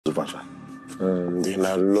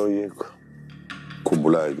Ndinaloyiko.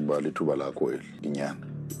 Khumbula ukuba lithuba lakho eli inyana.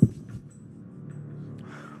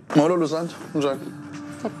 Molo Lusanda, unjani?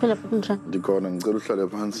 Sakuphila papa njani? Ndikhona ngicela uhlale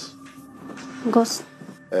phansi. Nkosi.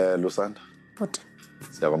 Lusanda. Bhuti.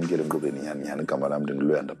 Siyakwamkela enkqubeni Nyan Nyan igama lami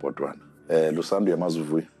ndinguLuyanda Bhotwana. Lusanda uyamazi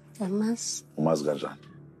uvuyo? Yamazi. Umazi kanjani?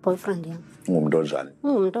 Boyfriend yami. Ungumuntu onjani?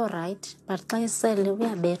 Ungumuntu right, but xa esele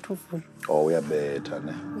uyabetha uvuyo. Oh, uyabetha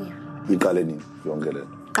ne. Yeah. Iqale nini yonke le?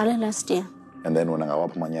 Qale last year. And then wena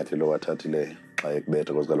ngawapha amanyathelo wathathileyo xa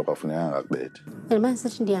ekubetha because kaloku afuneka ngakubetha. Elibani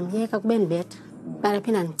sithi ndiyamyeka kube ndibetha.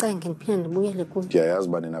 Balaphinda ndicenge ndiphinde ndibuyele kuyo. Ndiyayazi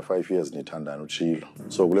uba nina 5 years nithandana utshilo.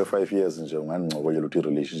 So kule 5 years nje ungandincokolela uthi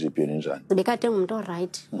i-relationship yenu injani? Bekade ngumuntu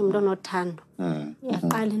oright, umuntu onothando.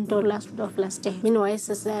 Yaqala into last year. Mina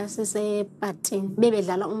wayesesepatini.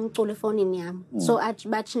 Bebedlala umculo efonini yami. So athi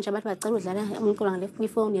batshintsha bathi bacela udlala umculo ngale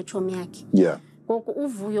kwifoni yechomi yakhe. Yeah. Ngoku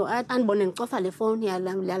uvuyo andibone ngicofa le phone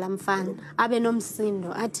yala mfana abe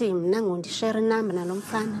nomsindo athi mina ngondishare inamba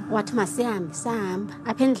nalomfana wathi masihambe sahamba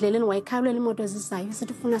apha endleleni wayikhawulela imoto ezizayo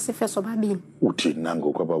sithi ufuna sife sobabini uthi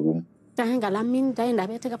nango kwaba kum ngalamini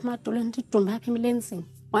ndayindabethe kapha emadolweni ndidumba apha emilenzini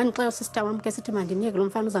wanixela sister wami ke sithi mandinike lo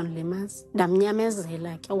mfana uzanilemazi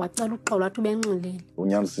ndamnyamezela ke wacela uxolo wathi ubenxilile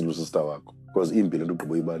unyanisile usister wakho because imbi lento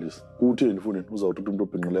ugqibo ibalisa uthini mfuni uzawuthi umuntu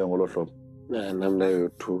obhinqileyo ngolo hlobo nami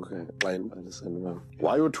ndayothuka xa imbalisana mama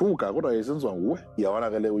wayothuka kodwa yayisenziwa nguwe iyabona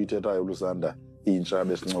ke le uyithethayo Lusanda intsha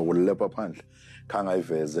besincokolele pha phandle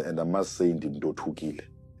khangayiveze and I must say ndimntothukile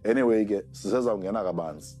anyway ke sisezawungena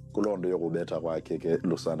kabanzi kuloo nto yokubetha kwakhe ke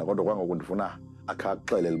Lusanda kodwa kwangoku ndifuna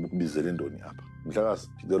akhaxelele ukubizela intoni apha mhlakazi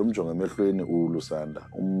ngicela umjonge emehlweni uLusanda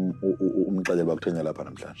umxelele bakuthenya lapha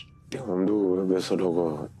namhlanje ndingumuntu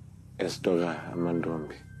besoloko esitoka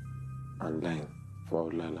amantombi online for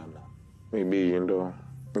ulalana maybe into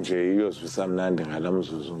nje iyozwisa mnandi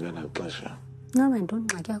ngalamzuzu ngelaxesha ngabe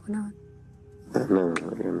ndongxaki yakho nawe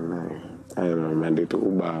mandithi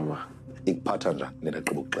ubaba ikuphatha njani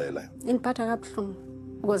ndinaqaba ukuxela indiphatha kabuhlungu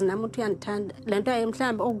because nami uthi uyandithanda le nto yayo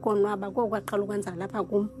mhlawumbi okukonwaba kokwaqala ukwenza lapha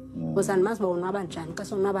kum because andimazi uba unwaba njani xa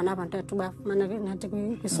sonwaba nabantu bafumana nathi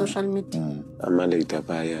kwi-social media amalate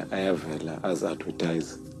phaya ayavela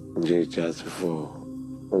as-advertise nje just for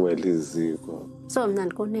uweliziko so mna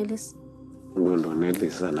ndikonelisa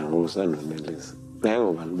ndonelisa nangoku sandonelisa naye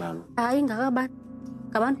ngobani bam hayi ngakabantu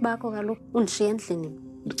ngabantu bakho kaloku undishiye endlini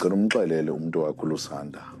ndicela umxelele umuntu wakho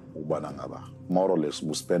Lusanda ubana ngaba more or less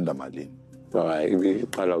ubuspenda malini hayi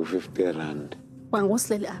ibiqala ku-50 rand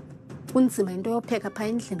kwangosileli apha kunzima into yopheka phaa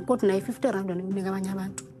endlini kodwa nayo i-50 rand ndinika abanye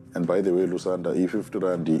abantu and by the way Lusanda i-50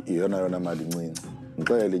 rand iyona mali incinci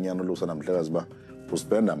ngixele inyano Lusanda mhlekazi uba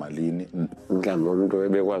uspenda malini mhlawumbi umuntu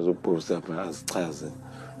ebekwazi ubhusa phaa azichaze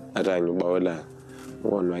atanye ubawela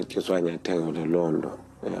wonwatyiswa anyathengele loo nto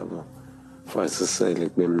yabo fasisele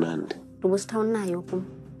kube mnandi ubusithawunayo kum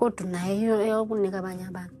kodwa nayo eyokunika abanye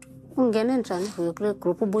abantu ungene njani vuyo kule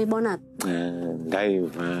group ubuyibona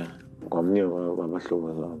ndayiva ngomnye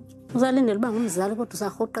wabahlobo zam uzalindela uba ngumzali kodwa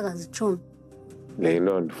usarhoqeka zitshomi le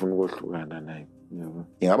nto ndifuna ukohlukana naye yabo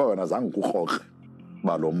ingaba wena zange kurhoqe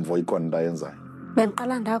uba lo mvo ikhona into ayenzayo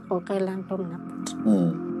bendiqala ndagoqela nto mna bhuti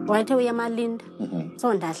wayethe uyamalinda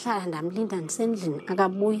so ndahlala ndamlinda ndisendlini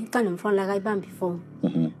akabuyi xa ndimfonela akayibambi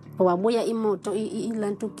ifowuni wabuya imoto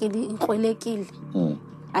ilantukile ikrwelekile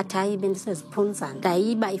athi hayi bendiseziphunzana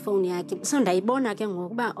ndayiba ifowuni yakhe so ndayibona ke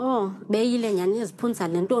ngokuba beyile nyani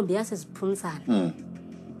eziphunzana le ntombi yaseziphunzana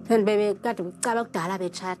then bebekade kucaba kudala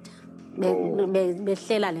betshata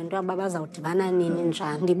behlela le nto aba bazawudibana nini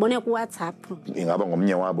njani ndibone kuWhatsApp ingaba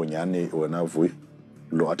ngomnye wabo nyani wena vuyo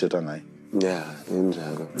lo athetha ngaye ya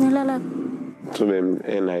injalo nilala sube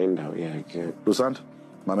enayo indawo yakhe Lusanda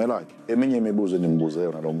mamela ke eminye imibuzo endimbuze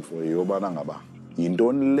yona lo mfo yobana ngaba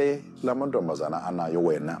yintoni le lamantombazana anayo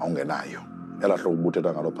wena ongenayo elahlo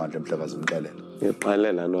ubuthetha ngalo phandle mhlekazi mxelela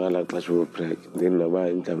iqalela nola xesha ubreak ndinoba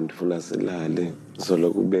mhlawumbi ndifuna silale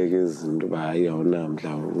solo kubeka izinto ba hayi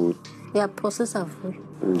awunamdla ukuthi uyaprocessa vuyo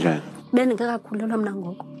njani bendingekakhulelwa mna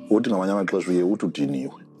ngoko uthi ngamanye amaxesha uye uthi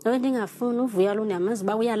udiniwe ndingafuni uvuya lo ndiyamazi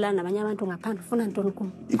uba uyalala nabanye abantu ngaphandle ufuna ntoni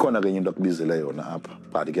kum ikhona ke enye into akubizele yona apha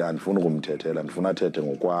but ke andifuni ukumthethela ndifuna athethe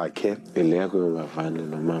ngokwakhe ile yakho yongavani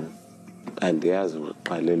nomama andiyazi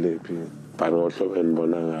uqalele phi but ngohlobo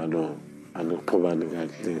endibona ngalo aniqhubani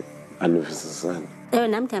kahle anivisisana ewe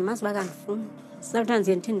nami ndiyamazi uba kandifuni sometimes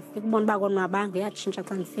ndiye ndithi ndifike ubona uba konwabanga uyatshintsha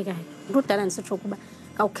xa ndifikayo into udala ndisitsho ukuba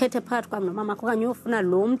kawukhethe phakathi kwam nomamakho okanye uyofuna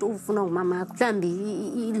lo mntu ufuna ngumamakho mhlawumbi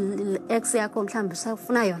i-ex yakho mhlawumbi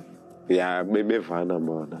usafuna yona ya bebevana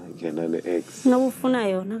bona yena ne-ex noba ufuna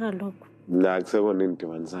yona kaloku la kusekona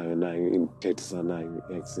indibanisayo nayo indithethisanayo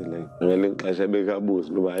i-ex-le ngale xesha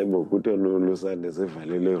bekabuza uba hayibo kuthiwa nolusande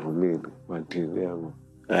sivalele erumini wathini yabo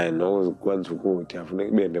hayi nokwenza ukutya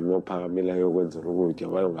funeka ibe ndemophakamelayo yokwenzela ukutya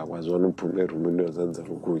waye ungakwazi wona uphuma erumini uyozenzela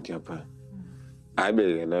ukutya phaa hayi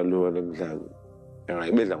bekena lona mhlawumbi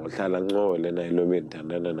angayibedla ngohlala ncole naye lo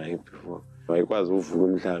bendithandana naye before wayekwazi uvuka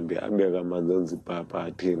mhlawumbi abeke amanzi enza ipapa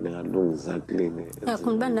athini alungisa klini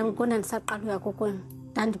yakhona uba nam kona ndisaqala uya kokwenu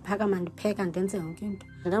ndandiphakama ndipheka ndenze yonke into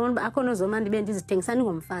ndabona uba akho nozoma ndibe ndizithengisa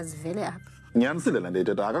ndingomfazi vele apha nyanisile le nto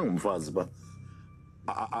ithetha akangumfazi ba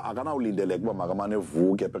akanawulindeleka uba makamane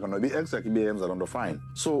evuke pheka noba i-ex yakhe ibeyenza loo nto fine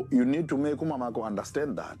so you need to make umama akho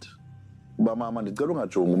understand that uba mama ndicela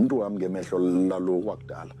ungajongi umntu wam ngemehlo lalo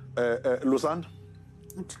kwakudala Lusanda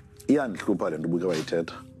iyandihlupha le nto ubuke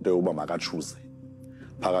wayithetha into yokuba makatshuze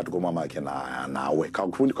phakathi komama akhe nawe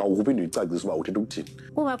khawuphinde uyicacise uba uthetha ukuthini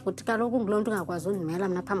kuba bhuti kaloku nguloo mntu ungakwazi undimela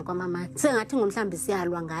mna phambi kwamama sengathi ngomhlawumbi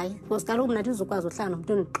siyalwa ngaye because kaloku mna ndizokwazi uhlala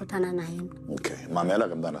nomntu endixhethana naye okay mamela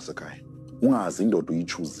ke mntana sekhaya ungazi indoda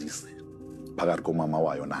uyitshuzise phakathi komama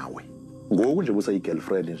wayo nawe ngoku nje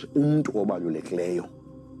buseyi-girlfriend nje umntu obalulekileyo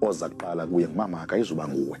oza kuqala kuye ngumama akayizuba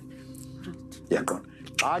nguwe uyaqonda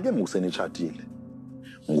xa ke ngokusenitshatile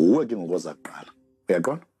nguwe ke ngokoza kuqala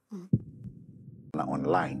uyaqonda na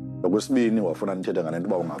online okwesibini wafuna nithethe ngale nto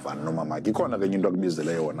uba ungavani nomama ikhona ke enye into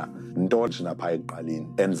akubizele yona nto njena phaa ekuqaleni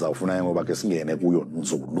endizawufuna ngoba ke singene kuyo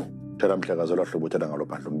nzulu thetha mhlekazi olwa hlobo uthetha ngalo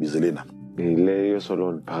phandle umbizele na yileyo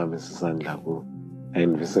solo ndiphakamisa isandla kuwo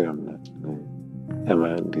ayindivise kamnandi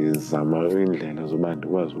ema ndizama iindlela zoba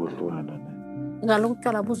ndikwazi ukuhlukana naye kaloku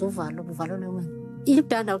utywala buzovalwa buvalelwe wena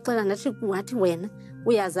idanda uxela ngathi wena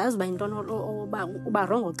uyazazi uba yintoni uba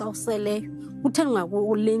rongo xa useleyo kutheni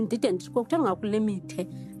ungakuleni ndide ndithi kutheni ungakulimithe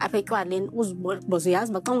apha etywaleni uziboze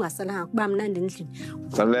uyazi uba xa ungaselanga kuba mnandi endlini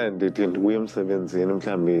samlane ndithi ndibuye emsebenzini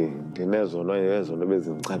mhlawumbi ndinezonto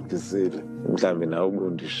bezindicacisile mhlawumbi nawe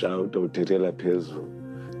ubundishawuta uthethela phezulu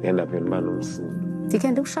endapheni uba nomsindo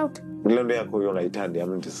ndikhe ndikushawuta kuloo nto yakho yongayithandi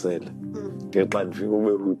yam ndisele ngexa ndifika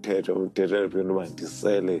ube uthethela pheni uba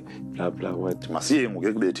ndisele bla wathi masiye ngoku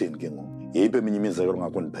ekubetheni ke ngoku yeyiphi eminye imizekelo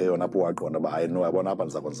ongakho ndiphe yona apho waqonda uba hayi no yabona apha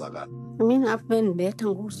ndizakwenzakala mina apho bendibetha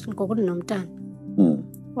ngoku ndinomntana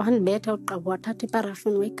wandibetha uqaba wathatha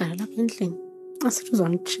iparafini wayigalela apha endlini asithi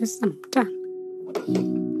uzonditshisa nomntana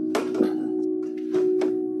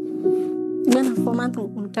bena-4 months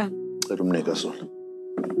ngoku umntana cela umnika sona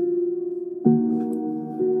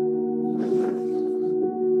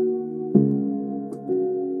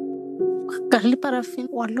galela iparafini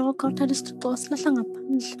waloka uthatha isitoco silahla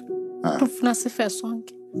ngaphandle ufuna sife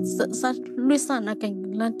sonke salwisana ke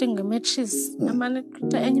ngelanto ngematshisi amane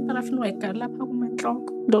qitha enye iparafini wayigalela apha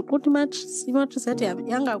kumentloko ndoqutha imatshisi yathi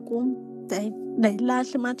yangakum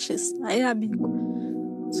ndayilahla imatshisi ayabikwa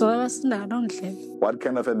so abasinalo ndlela what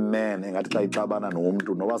kind of a man engathi xa ixabana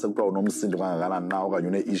nomntu noba sekuthiwa unomsindo kangakanani na okanye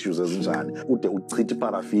une-issues ezinjani ude uchithe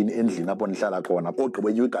iparafini endlini apho nihlala khona ogqiba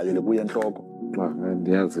enye uyigalele kuye entloko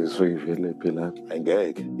ndiyazi isoyivele phi lapha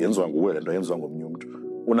ayingeke yenziwa nguwe le nto yenziwa ngomnye umntu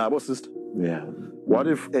unabo sister yeah what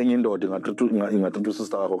if enye indoda ingathatha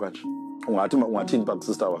usister wakho kanje ungathini phaa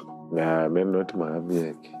kusister wakho ya bendinothi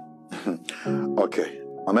makamyeke okay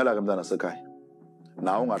mamela ke mntana sekhaya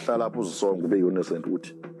nawe ungahlala apho uzisonga ube yi-innocent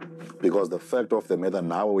uthi because the fact of the matter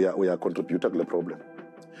nawe uyacontributa kule problem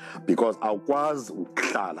because awukwazi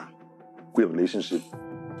ukuhlala kwi-relationship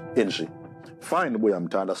enje fine uba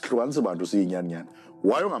uyamthanda sihlukanise bantu siyinyaninyani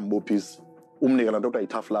waye ungambophisi umnikela nto kuthiwa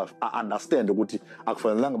yi-tough love a-understand ukuthi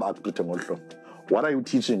akufanelanga uba akutrithe ngolu hlobo what are you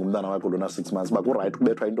teaching umntana wakho lona 6 months uba kurayithi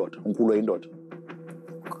kubethwa indoda unkulwe indoda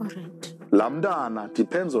correct laa mntana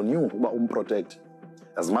depends on you uba umprotect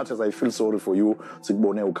as much as I feel sorry for you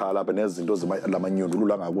sikubone ukhala apha nezinto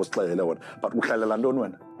lamanyundulula angako sixelele wona but uhlalela ntoni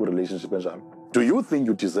wena kwi-relationship enjalo do you think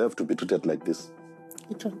you deserve to be treated like this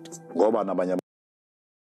ngoba nabanye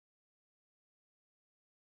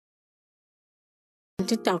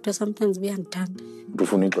ndidawuthe sometimes uyandithanda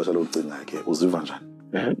ufuna ixesha lokucinga ke uziva njani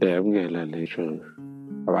ndiyamkela leyo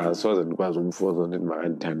abasoze ndikwazi umfozo ndithi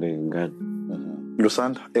makandithande ngani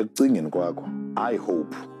Lusanda ekucingeni kwakho I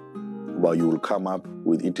hope uba you will come up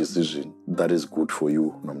with a decision that is good for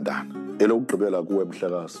you nomntana elokugqibela kuwe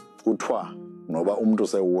mhlekazi kuthiwa noba umuntu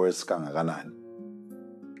seworse kangakanani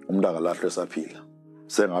umuntu akalahlwe esaphila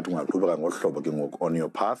sengathi ungaqhubeka ngohlobo ke ngoku on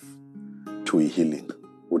your path to a healing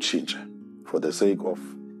utshintshe for the sake of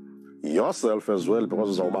yourself as well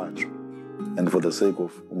because uzawubanjwa and for the sake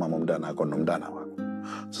of umama umntana akho nomntana wakho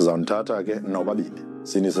sizawunithatha ke nobabili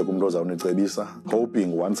sinise kumuntu ozawunicebisa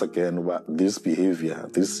hoping once again uba this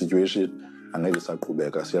behavior this situation angeke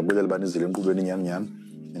saqhubeka siyabulela banizile enkqubweni nyani nyani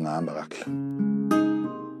ingahamba kakuhle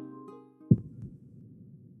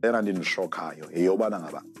ena ndindishokhayo yeyobana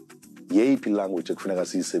ngaba yeyiphi language ekufuneka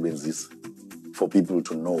siyisebenzise for people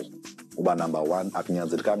to know uba number one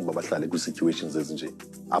akunyanzelekanga uba bahlale kwi-situations ezinje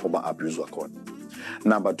apho ba-abuzwa khona.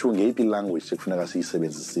 Number two, ngeyiphi language ekufuneka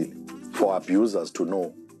siyisebenzisile for abusers to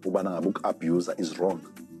know uba ngaba uku-abuser is wrong.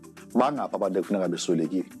 Bangapha abantu ekufuneka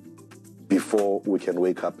beswelekile before we can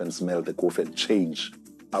wake up and smell the coffee and change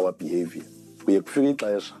our behavior. Kuye kufika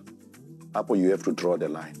ixesha apho you have to draw the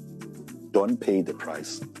line. Don't pay the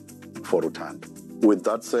price for uthando. With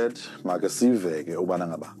that said, make siveke ubana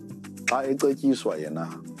ngaba xa ecetyiswa yena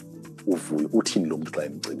uvuyo uthini lo mntu xa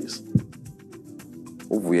emcebisa.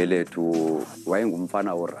 Uvuye lethu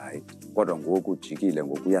wayengumfana oright kodwa ngoku ujikile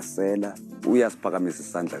ngoku uyasela uyasiphakamisa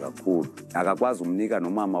isandla kakhulu. Akakwazi umnika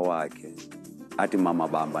nomama wakhe athi mama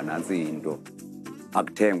bamba nansi into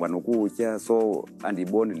akuthengwa nokutya, so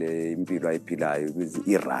andiboni le impilo ayiphilayo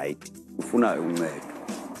i-right ufuna uncedo.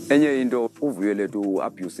 Enye into uvuye lethu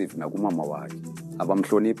abusive nakumama wakhe,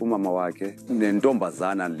 abamhloniphi umama wakhe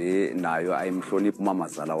nentombazana le nayo ayimhloniphi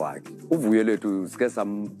umamazala wakhe. Uvuye lethu sike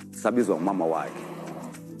sabizwa ngumama wakhe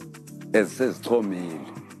ezichomile,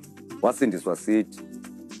 wasindiswa sithi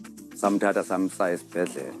samthatha samsa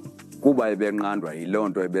esibhedlela kuba ebenqandwa yiloo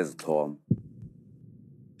nto ebezichoma.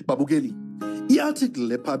 Babukeli,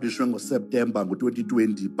 i-article epublishwe ngoSeptemba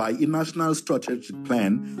ngo-2020 by i-National Strategic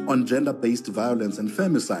Plan on Gender-Based Violence and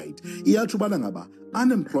Femicide iyatsho ubana ngaba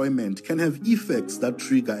unemployment can have effects that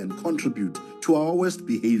trigger and contribute to our worst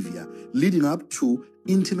behavior leading up to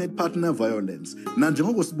intimate partner violence,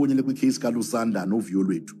 nanjengoko sibonile kwicase kaLusanda novuyo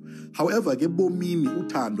lwethu. However ke bomini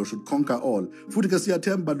uthando should conquer all. Futhi ke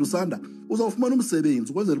siyathemba Lusanda uzawufumana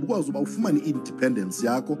umsebenzi ukwenzela ukwazi uba ufumane i-independence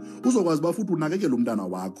yakho, uzokwazi uba futhi unakekele umntana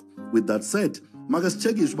wakho. With that said, make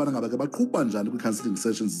sitshekishe ubana ngaba ke baqhuba njani kwi-counseling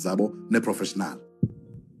sessions zabo ne-professional.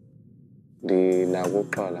 Ndinako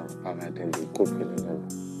uqala phakathi ndiyiquphile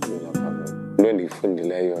into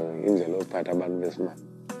endiyifundileyo indlela yophatha abantu besimame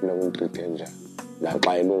nokutrite njani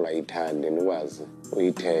naxa yena ungayithandi nikwazi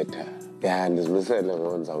uyithetha. Ndizimisele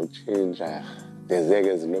ngoku ndizawutshintsha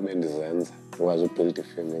ndizeke izinto bendizenza ukwazi ubuild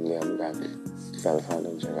ifamily yam kakuhle sihlalisane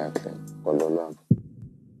nje kakuhle ngolonwabo.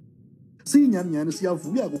 Siyinyani-nyani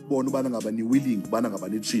siyavuya ukubona ubana ngaba ni-willing ubana ngaba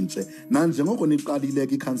nitshintshe nanjengoko niqalile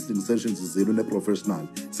i-counseling sessions zenu ne-professional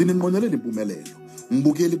sininqonelela impumelelo.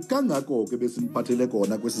 Mbukeli kangako ke besiniphathele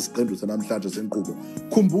kona kwesi siqendu sanamhlanje senkqubo.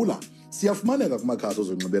 Khumbula siyafumaneka kumakhasi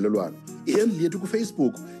zonxibelelwano. I-handle yethu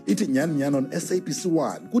kuFacebook ithi Nyan Nyan on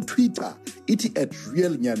SABC1, kuTwitter ithi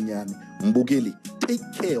 @realnyannyani. Mbukeli, take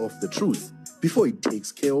care of the truth before it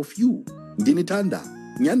takes care of you. Ndinithanda,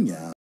 Nyan Nyan.